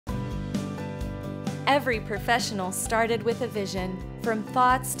Every professional started with a vision. From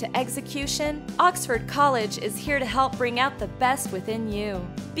thoughts to execution, Oxford College is here to help bring out the best within you.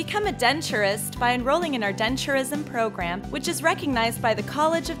 Become a denturist by enrolling in our Denturism program, which is recognized by the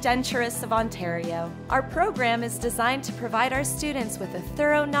College of Denturists of Ontario. Our program is designed to provide our students with a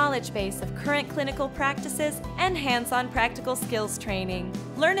thorough knowledge base of current clinical practices and hands-on practical skills training.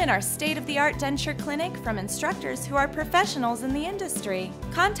 Learn in our state-of-the-art denture clinic from instructors who are professionals in the industry.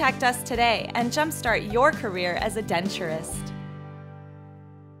 Contact us today and jumpstart your career as a denturist.